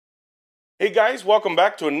Hey guys, welcome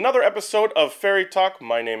back to another episode of Ferry Talk.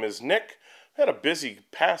 My name is Nick. I had a busy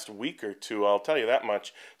past week or two, I'll tell you that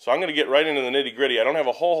much. So I'm going to get right into the nitty-gritty. I don't have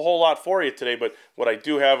a whole lot for you today, but what I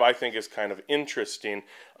do have I think is kind of interesting.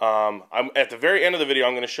 I'm at the very end of the video,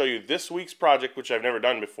 I'm going to show you this week's project, which I've never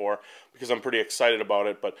done before, because I'm pretty excited about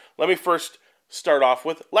it. But let me first start off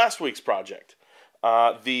with last week's project.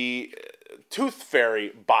 The Tooth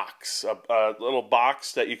Fairy box, a little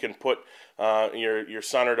box that you can put your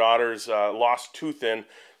son or daughter's lost tooth in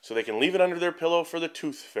so they can leave it under their pillow for the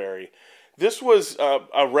Tooth Fairy. This was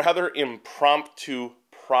a rather impromptu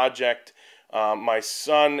project. My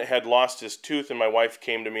son had lost his tooth and my wife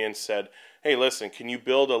came to me and said, hey, listen, can you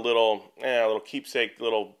build a little keepsake,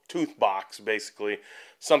 little tooth box, basically,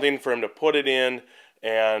 something for him to put it in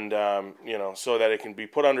and, so that it can be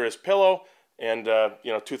put under his pillow and,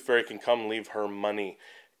 Tooth Fairy can come leave her money.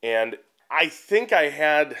 And I think I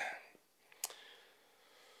had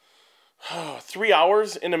 3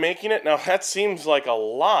 hours into making it. Now, that seems like a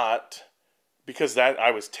lot because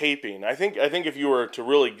I was taping. I think if you were to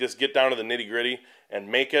really just get down to the nitty-gritty and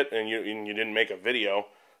make it and you didn't make a video,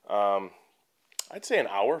 I'd say an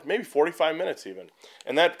hour, maybe 45 minutes even.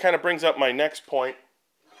 And that kind of brings up my next point.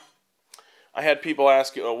 I had people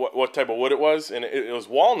ask what type of wood it was, and it was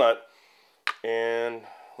walnut. And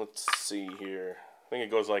let's see here. I think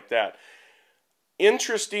it goes like that.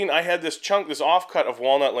 Interesting, I had this chunk, this offcut of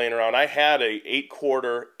walnut laying around. I had a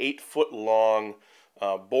 8-quarter, 8-foot long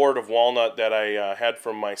board of walnut that I had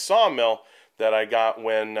from my sawmill that I got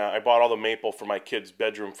when I bought all the maple for my kids'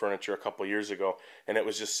 bedroom furniture a couple years ago. And it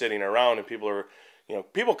was just sitting around, and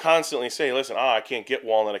people constantly say, listen, I can't get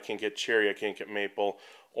walnut, I can't get cherry, I can't get maple,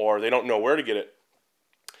 or they don't know where to get it.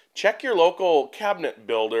 Check your local cabinet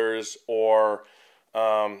builders, or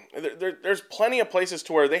there's plenty of places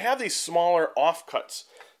to where they have these smaller offcuts.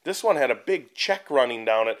 This one had a big check running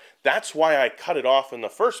down it. That's why I cut it off in the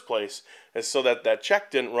first place, is so that that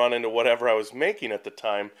check didn't run into whatever I was making at the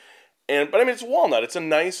time. But I mean, it's walnut. It's a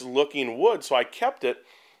nice looking wood, so I kept it.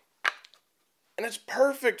 And it's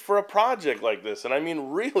perfect for a project like this. And I mean,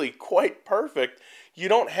 really quite perfect. You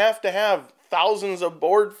don't have to have thousands of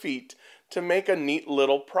board feet to make a neat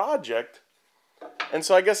little project. And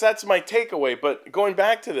so I guess that's my takeaway. But going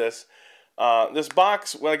back to this, this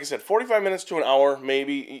box, like I said, 45 minutes to an hour,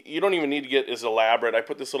 maybe. You don't even need to get as elaborate. I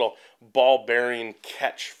put this little ball bearing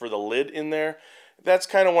catch for the lid in there. That's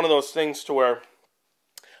kind of one of those things to where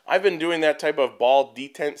I've been doing that type of ball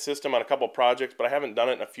detent system on a couple projects, but I haven't done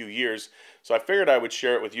it in a few years. So I figured I would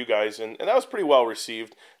share it with you guys, and that was pretty well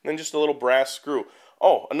received. And then just a little brass screw.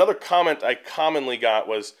 Oh, another comment I commonly got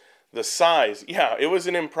was the size. Yeah, it was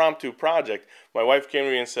an impromptu project. My wife came to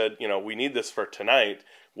me and said, we need this for tonight.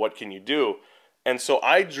 What can you do? And so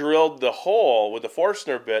I drilled the hole with the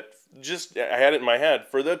Forstner bit, I had it in my head,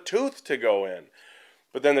 for the tooth to go in.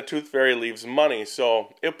 But then the Tooth Fairy leaves money,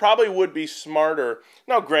 so it probably would be smarter.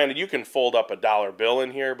 Now, granted, you can fold up a $1 bill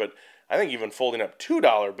in here, but I think even folding up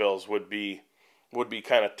 $2 bills would be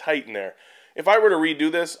kind of tight in there. If I were to redo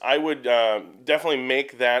this, I would definitely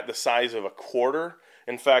make that the size of a quarter.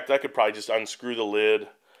 In fact, I could probably just unscrew the lid.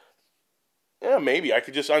 Yeah, maybe. I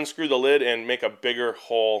could just unscrew the lid and make a bigger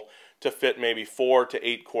hole to fit maybe 4 to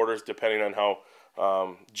 8 quarters, depending on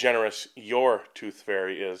how generous your Tooth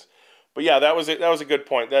Fairy is. But yeah, that was it. That was a good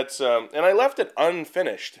point. That's and I left it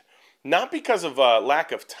unfinished, not because of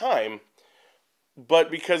lack of time,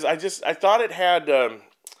 but because I thought it had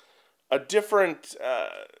a different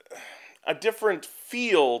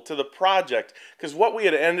feel to the project. Because what we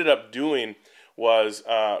had ended up doing was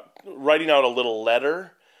writing out a little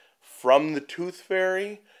letter from the Tooth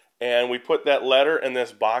Fairy, and we put that letter in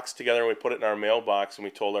this box together, and we put it in our mailbox, and we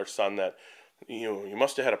told our son that, you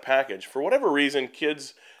must have had a package. For whatever reason,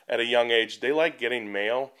 kids at a young age, they like getting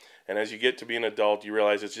mail, and as you get to be an adult, you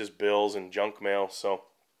realize it's just bills and junk mail. So,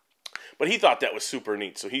 but he thought that was super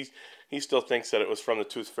neat, so he still thinks that it was from the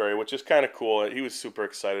Tooth Fairy, which is kind of cool. He was super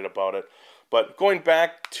excited about it. But going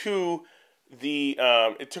back to the,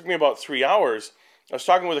 it took me about 3 hours. I was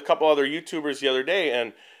talking with a couple other YouTubers the other day,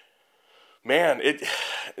 and man,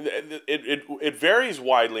 it varies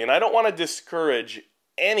widely, and I don't want to discourage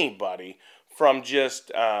anybody from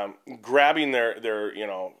just grabbing their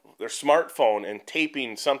smartphone and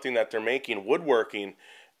taping something that they're making, woodworking,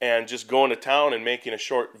 and just going to town and making a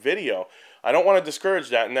short video. I don't want to discourage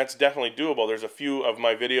that, and that's definitely doable. There's a few of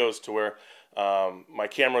my videos to where my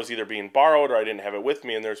camera's either being borrowed or I didn't have it with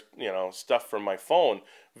me, and there's stuff from my phone,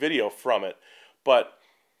 video from it. But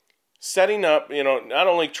setting up, not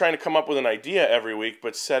only trying to come up with an idea every week,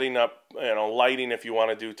 but setting up, lighting if you want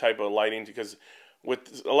to do type of lighting, because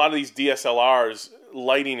with a lot of these DSLRs,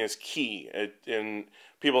 lighting is key. And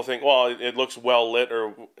people think, well, it looks well lit,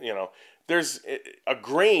 or, you know, there's a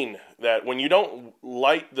grain that when you don't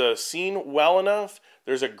light the scene well enough,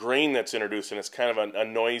 there's a grain that's introduced, and it's kind of a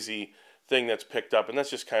noisy thing that's picked up, and that's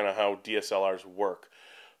just kind of how DSLRs work.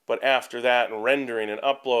 But after that, and rendering and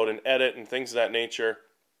upload and edit and things of that nature,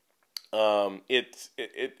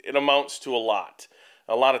 it amounts to a lot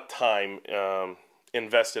of time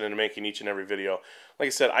invested into making each and every video. Like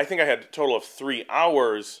I said, I think I had a total of 3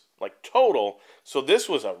 hours, like total. So this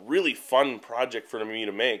was a really fun project for me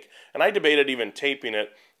to make, and I debated even taping it.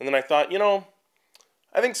 And then I thought, you know,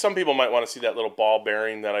 I think some people might want to see that little ball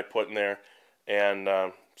bearing that I put in there, and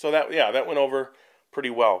so that, yeah, that went over pretty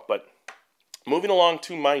well. But moving along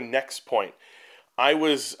to my next point, I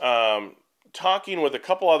was talking with a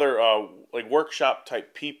couple other like workshop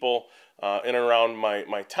type people in and around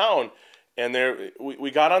my town, and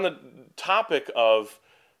we got on the topic of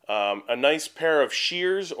a nice pair of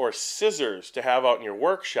shears or scissors to have out in your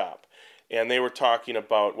workshop. And they were talking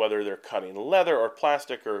about whether they're cutting leather or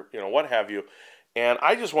plastic or, you know, what have you. And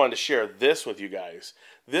I just wanted to share this with you guys.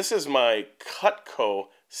 This is my Cutco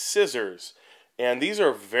scissors, and these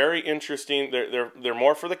are very interesting. They're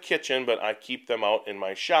more for the kitchen, but I keep them out in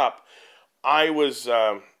my shop. I was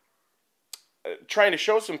trying to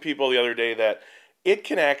show some people the other day that it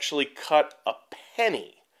can actually cut a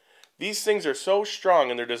penny. These things are so strong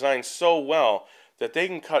and they're designed so well that they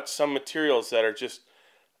can cut some materials that are just,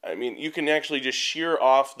 I mean, you can actually just shear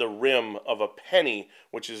off the rim of a penny,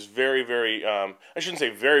 which is very, very, I shouldn't say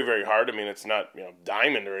very, very hard. I mean, it's not, you know,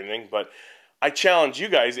 diamond or anything, but I challenge you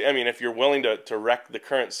guys, I mean, if you're willing to wreck the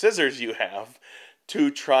current scissors you have, to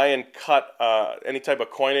try and cut any type of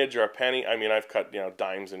coinage or a penny. I mean, I've cut, you know,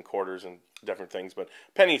 dimes and quarters and different things, but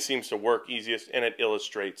penny seems to work easiest, and it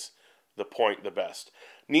illustrates the point the best.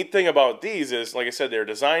 Neat thing about these is, like I said, they're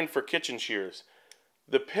designed for kitchen shears.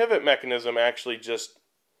 The pivot mechanism actually just,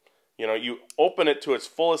 you know, you open it to its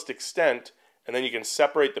fullest extent, and then you can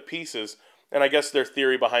separate the pieces. And I guess their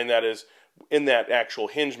theory behind that is, in that actual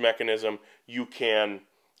hinge mechanism, you can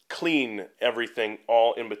clean everything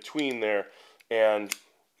all in between there. And,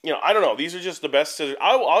 you know, I don't know. These are just the best scissors.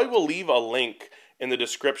 I will leave a link in the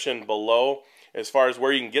description below as far as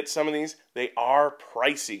where you can get some of these. They are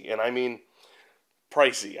pricey, and I mean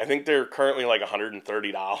pricey. I think they're currently like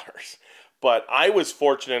 $130. But I was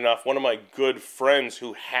fortunate enough, one of my good friends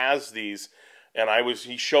who has these, and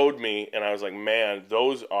he showed me, and I was like, man,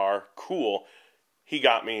 those are cool. He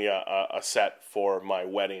got me a set for my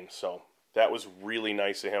wedding, so that was really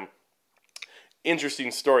nice of him.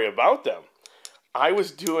 Interesting story about them. I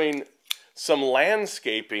was doing some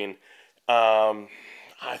landscaping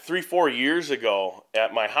 3-4 years ago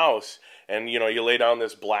at my house, and you know, you lay down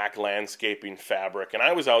this black landscaping fabric, and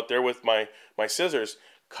I was out there with my scissors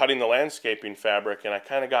cutting the landscaping fabric, and I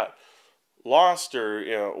kind of got lost, or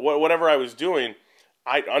you know, whatever I was doing.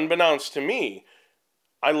 Unbeknownst to me,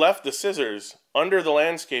 I left the scissors under the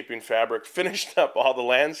landscaping fabric, finished up all the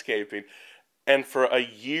landscaping, and for a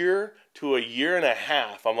year to a year and a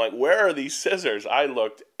half, I'm like, where are these scissors? I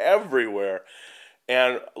looked everywhere.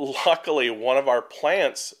 And luckily, one of our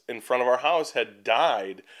plants in front of our house had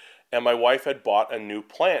died, and my wife had bought a new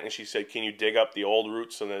plant, and she said, can you dig up the old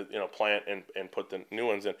roots of the, you know, plant and put the new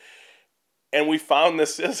ones in? And we found the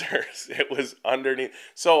scissors. It was underneath.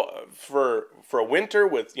 So for a winter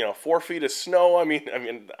with, you know, 4 feet of snow, I mean,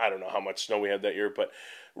 I don't know how much snow we had that year, but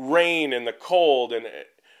rain and the cold, and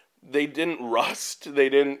they didn't rust. They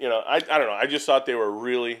didn't, you know, I don't know. I just thought they were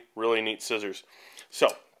really, really neat scissors. So,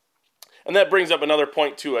 and that brings up another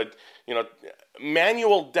point too, you know,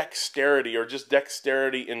 manual dexterity, or just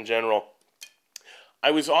dexterity in general.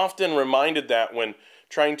 I was often reminded that when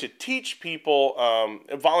trying to teach people,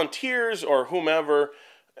 volunteers or whomever,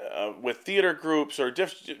 with theater groups or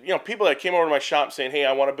you know, people that came over to my shop saying, hey,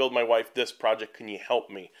 I want to build my wife this project, can you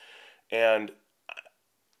help me? And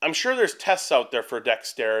I'm sure there's tests out there for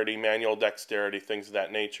dexterity, manual dexterity, things of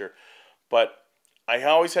that nature. But I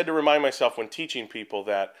always had to remind myself when teaching people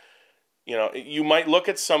that, you know, you might look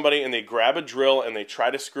at somebody and they grab a drill and they try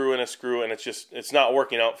to screw in a screw, and it's not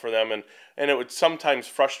working out for them. And it would sometimes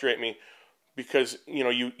frustrate me because, you know,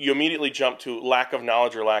 you immediately jump to lack of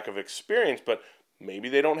knowledge or lack of experience, but maybe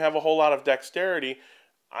they don't have a whole lot of dexterity.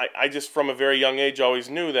 I just, from a very young age, always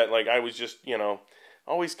knew that, like, I was just, you know,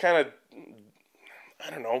 always kind of, I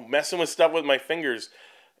don't know, messing with stuff with my fingers.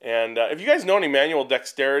 And if you guys know any manual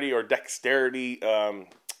dexterity or dexterity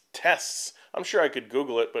tests, I'm sure I could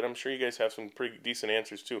Google it, but I'm sure you guys have some pretty decent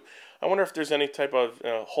answers too. I wonder if there's any type of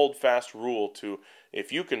hold fast rule to,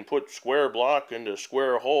 if you can put square block into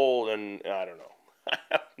square hole, and I don't know. I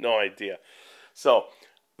have no idea. So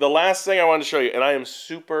the last thing I wanted to show you, and I am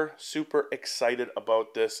super, super excited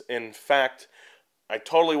about this. In fact, I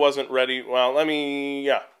totally wasn't ready. Well,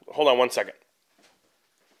 hold on one second.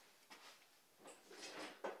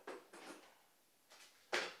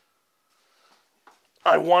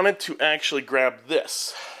 I wanted to actually grab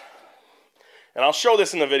this. And I'll show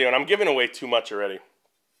this in the video, and I'm giving away too much already.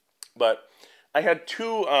 But I had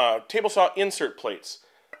two table saw insert plates.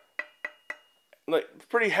 Like,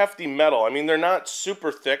 pretty hefty metal. I mean, they're not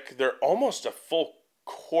super thick. They're almost a full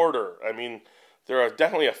quarter. I mean, they're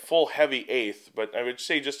definitely a full heavy eighth, but I would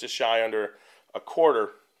say just a shy under a quarter.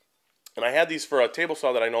 And I had these for a table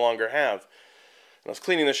saw that I no longer have. And I was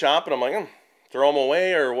cleaning the shop, and I'm like, throw them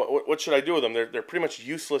away, or what should I do with them? They're pretty much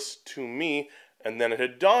useless to me. And then it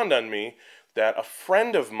had dawned on me that a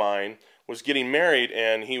friend of mine was getting married,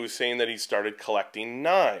 and he was saying that he started collecting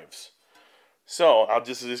knives. So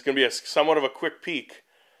this is going to be somewhat of a quick peek.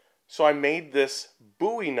 So I made this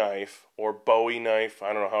Bowie knife, or Bowie knife,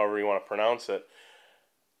 I don't know, however you want to pronounce it,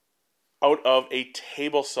 out of a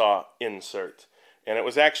table saw insert. And it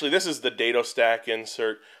was actually, this is the dado stack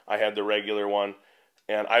insert. I had the regular one,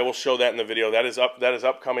 and I will show that in the video. That is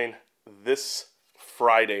upcoming this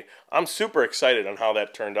Friday. I'm super excited on how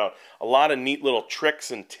that turned out. A lot of neat little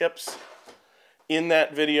tricks and tips in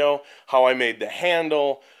that video. How I made the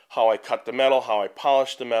handle, how I cut the metal, how I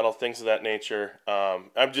polished the metal, things of that nature.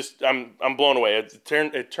 I'm blown away.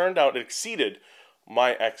 It turned out, it exceeded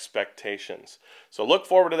my expectations. So look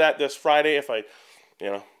forward to that this Friday, if I,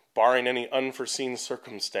 barring any unforeseen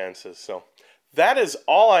circumstances. So that is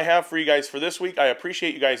all I have for you guys for this week. I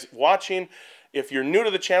appreciate you guys watching. If you're new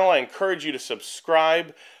to the channel, I encourage you to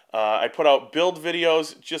subscribe. I put out build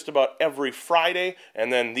videos just about every Friday,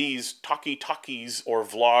 and then these talkies or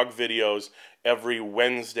vlog videos every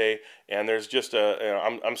Wednesday. And there's just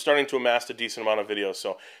I'm starting to amass a decent amount of videos.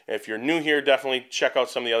 So if you're new here, definitely check out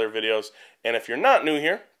some of the other videos. And if you're not new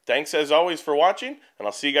here, thanks as always for watching, and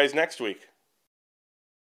I'll see you guys next week.